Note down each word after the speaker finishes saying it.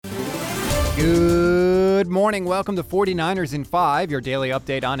Good morning. Welcome to 49ers in 5, your daily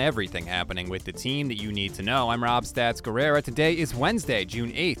update on everything happening with the team that you need to know. I'm Rob Stats Guerrera. Today is Wednesday,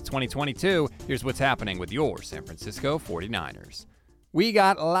 June 8th, 2022. Here's what's happening with your San Francisco 49ers. We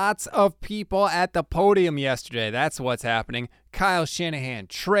got lots of people at the podium yesterday. That's what's happening. Kyle Shanahan,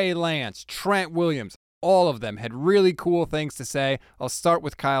 Trey Lance, Trent Williams. All of them had really cool things to say. I'll start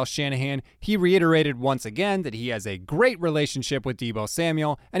with Kyle Shanahan. He reiterated once again that he has a great relationship with Deebo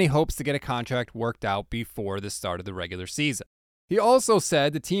Samuel, and he hopes to get a contract worked out before the start of the regular season. He also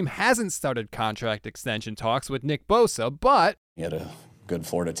said the team hasn't started contract extension talks with Nick Bosa, but he had a good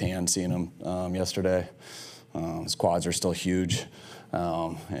Florida tan seeing him yesterday. His quads are still huge,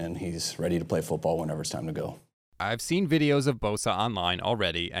 and he's ready to play football whenever it's time to go. I've seen videos of Bosa online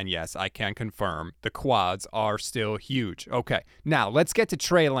already, and yes, I can confirm the quads are still huge. Okay, now let's get to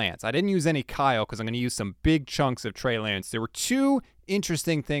Trey Lance. I didn't use any Kyle because I'm going to use some big chunks of Trey Lance. There were two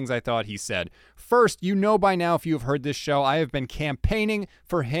interesting things I thought he said. First, you know by now if you have heard this show, I have been campaigning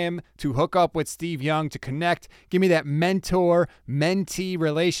for him to hook up with Steve Young, to connect, give me that mentor-mentee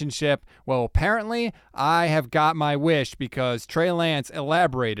relationship. Well, apparently, I have got my wish because Trey Lance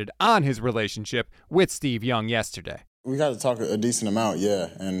elaborated on his relationship with Steve Young yesterday. We got to talk a decent amount, yeah.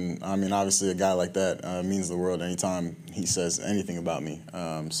 And, I mean, obviously a guy like that means the world anytime he says anything about me.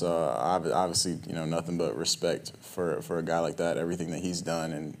 So obviously, nothing but respect for a guy like that, everything that he's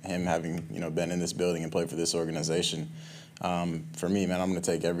done, and him having, been in this building and played for this organization. For me, man, I'm going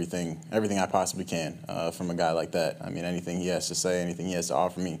to take everything I possibly can from a guy like that. I mean, anything he has to say, anything he has to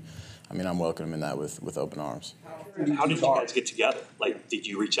offer me, I mean, I'm welcoming that with open arms. How did you guys get together? Like, did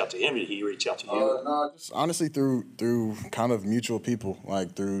you reach out to him? Did he reach out to you? No, just honestly through kind of mutual people.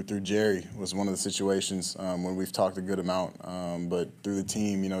 Like through Jerry was one of the situations when we've talked a good amount. But through the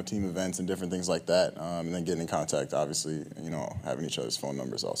team, team events and different things like that, and then getting in contact, obviously, having each other's phone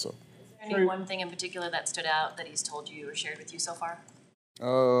numbers also. Is there any one thing in particular that stood out that he's told you or shared with you so far?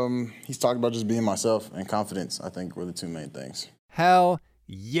 He's talked about just being myself and confidence, I think, were the two main things. Hell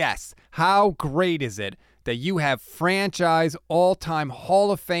yes. How great is it that you have franchise all-time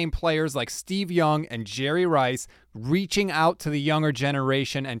Hall of Fame players like Steve Young and Jerry Rice reaching out to the younger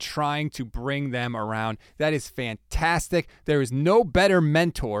generation and trying to bring them around. That is fantastic. There is no better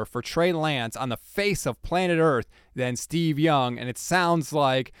mentor for Trey Lance on the face of planet Earth than Steve Young, and it sounds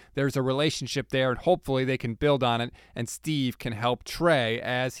like there's a relationship there, and hopefully they can build on it, and Steve can help Trey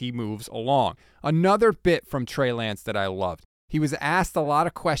as he moves along. Another bit from Trey Lance that I loved. He was asked a lot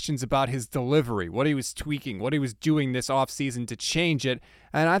of questions about his delivery, what he was tweaking, what he was doing this offseason to change it,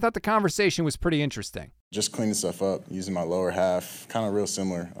 and I thought the conversation was pretty interesting. Just cleaning stuff up, using my lower half, kind of real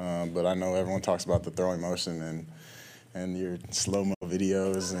similar, but I know everyone talks about the throwing motion and your slow-mo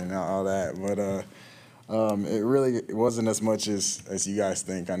videos and all that, but it wasn't as much as you guys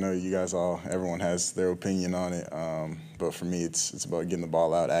think. I know you guys everyone has their opinion on it, but for me, it's about getting the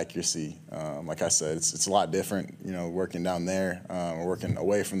ball out, accuracy. Like I said, it's a lot different, working down there, or working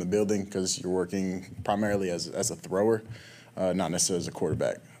away from the building because you're working primarily as a thrower, not necessarily as a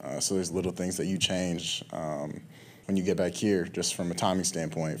quarterback. So there's little things that you change when you get back here, just from a timing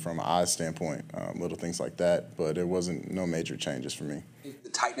standpoint, from an eyes standpoint, little things like that. But it wasn't no major changes for me. The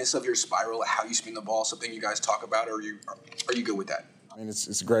tightness of your spiral, how you spin the ball, something you guys talk about, or are you good with that? I mean,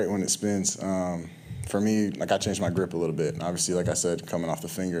 it's great when it spins. For me, like I changed my grip a little bit. Obviously, like I said, coming off the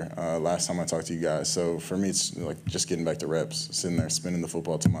finger last time I talked to you guys. So for me, it's like just getting back to reps, sitting there spinning the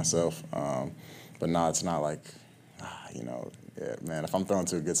football to myself. But no, it's not like, yeah, man, if I'm throwing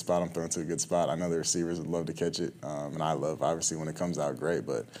to a good spot, I'm throwing to a good spot. I know the receivers would love to catch it, and I love, obviously, when it comes out great,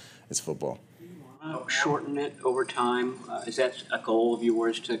 but it's football. Shorten it over time. Is that a goal of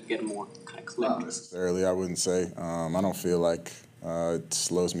yours to get more kind of clip? Not necessarily, I wouldn't say. I don't feel like it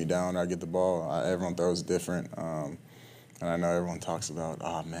slows me down when I get the ball. Everyone throws different, and I know everyone talks about,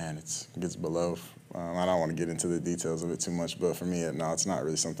 it gets below. I don't want to get into the details of it too much, but for me, no, it's not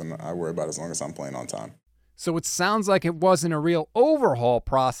really something I worry about as long as I'm playing on time. So it sounds like it wasn't a real overhaul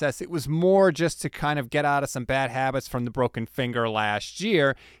process. It was more just to kind of get out of some bad habits from the broken finger last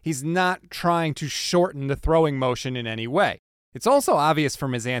year. He's not trying to shorten the throwing motion in any way. It's also obvious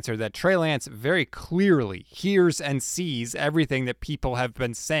from his answer that Trey Lance very clearly hears and sees everything that people have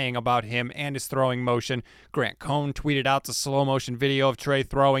been saying about him and his throwing motion. Grant Cohn tweeted out the slow motion video of Trey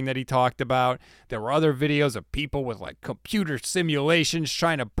throwing that he talked about. There were other videos of people with like computer simulations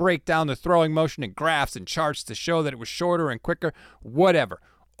trying to break down the throwing motion and graphs and charts to show that it was shorter and quicker, whatever.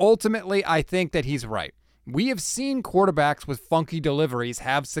 Ultimately, I think that he's right. We have seen quarterbacks with funky deliveries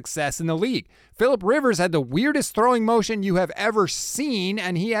have success in the league. Phillip Rivers had the weirdest throwing motion you have ever seen,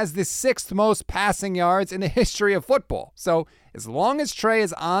 and he has the 6th most passing yards in the history of football. So as long as Trey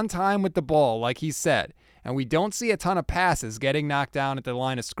is on time with the ball, like he said, and we don't see a ton of passes getting knocked down at the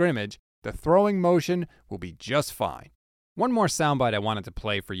line of scrimmage, the throwing motion will be just fine. One more soundbite I wanted to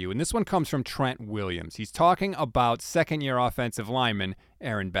play for you, and this one comes from Trent Williams. He's talking about second-year offensive lineman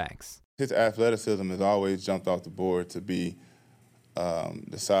Aaron Banks. His athleticism has always jumped off the board to be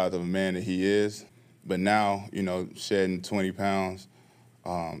the size of a man that he is. But now, shedding 20 pounds,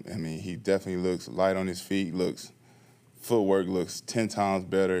 he definitely looks light on his feet, footwork looks 10 times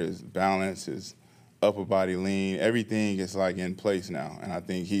better, his balance, his upper body lean, everything is in place now. And I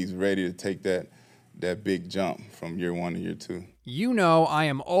think he's ready to take that big jump from year 1 to year 2. I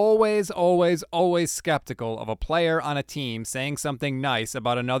am always skeptical of a player on a team saying something nice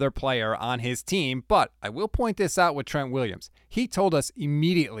about another player on his team, but I will point this out with Trent Williams. He told us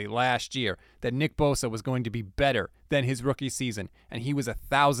immediately last year that Nick Bosa was going to be better than his rookie season, and he was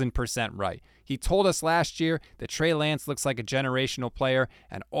 1,000% right. He told us last year that Trey Lance looks like a generational player,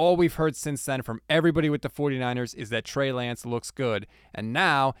 and all we've heard since then from everybody with the 49ers is that Trey Lance looks good, and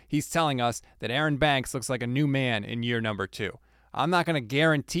now he's telling us that Aaron Banks looks like a new man in year number 2. I'm not going to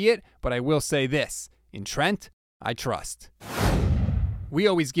guarantee it, but I will say this. In Trent, I trust. We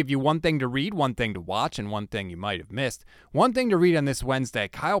always give you one thing to read, one thing to watch, and one thing you might have missed. One thing to read on this Wednesday,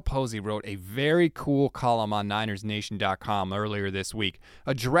 Kyle Posey wrote a very cool column on NinersNation.com earlier this week,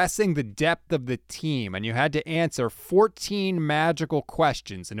 addressing the depth of the team, and you had to answer 14 magical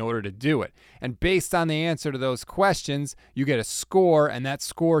questions in order to do it. And based on the answer to those questions, you get a score, and that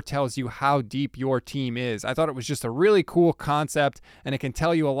score tells you how deep your team is. I thought it was just a really cool concept, and it can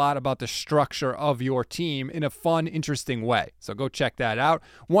tell you a lot about the structure of your team in a fun, interesting way. So go check that out.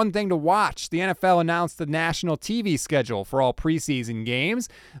 One thing to watch, the NFL announced the national TV schedule for all preseason games.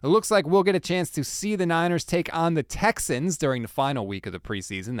 It looks like we'll get a chance to see the Niners take on the Texans during the final week of the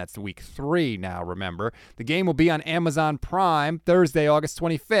preseason. That's week 3 now, remember. The game will be on Amazon Prime Thursday, August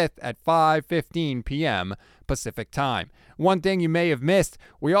 25th at 5:15 p.m. Pacific time. One thing you may have missed,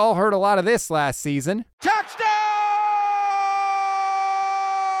 we all heard a lot of this last season. Touchdown!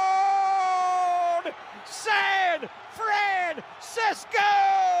 San Francisco!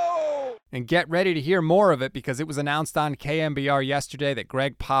 And get ready to hear more of it because it was announced on KMBR yesterday that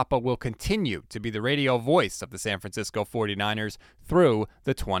Greg Papa will continue to be the radio voice of the San Francisco 49ers through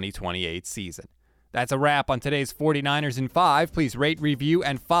the 2028 season. That's a wrap on today's 49ers in 5. Please rate, review,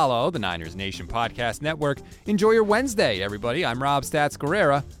 and follow the Niners Nation Podcast Network. Enjoy your Wednesday, everybody. I'm Rob Stats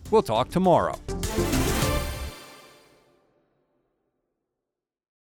Guerrera. We'll talk tomorrow.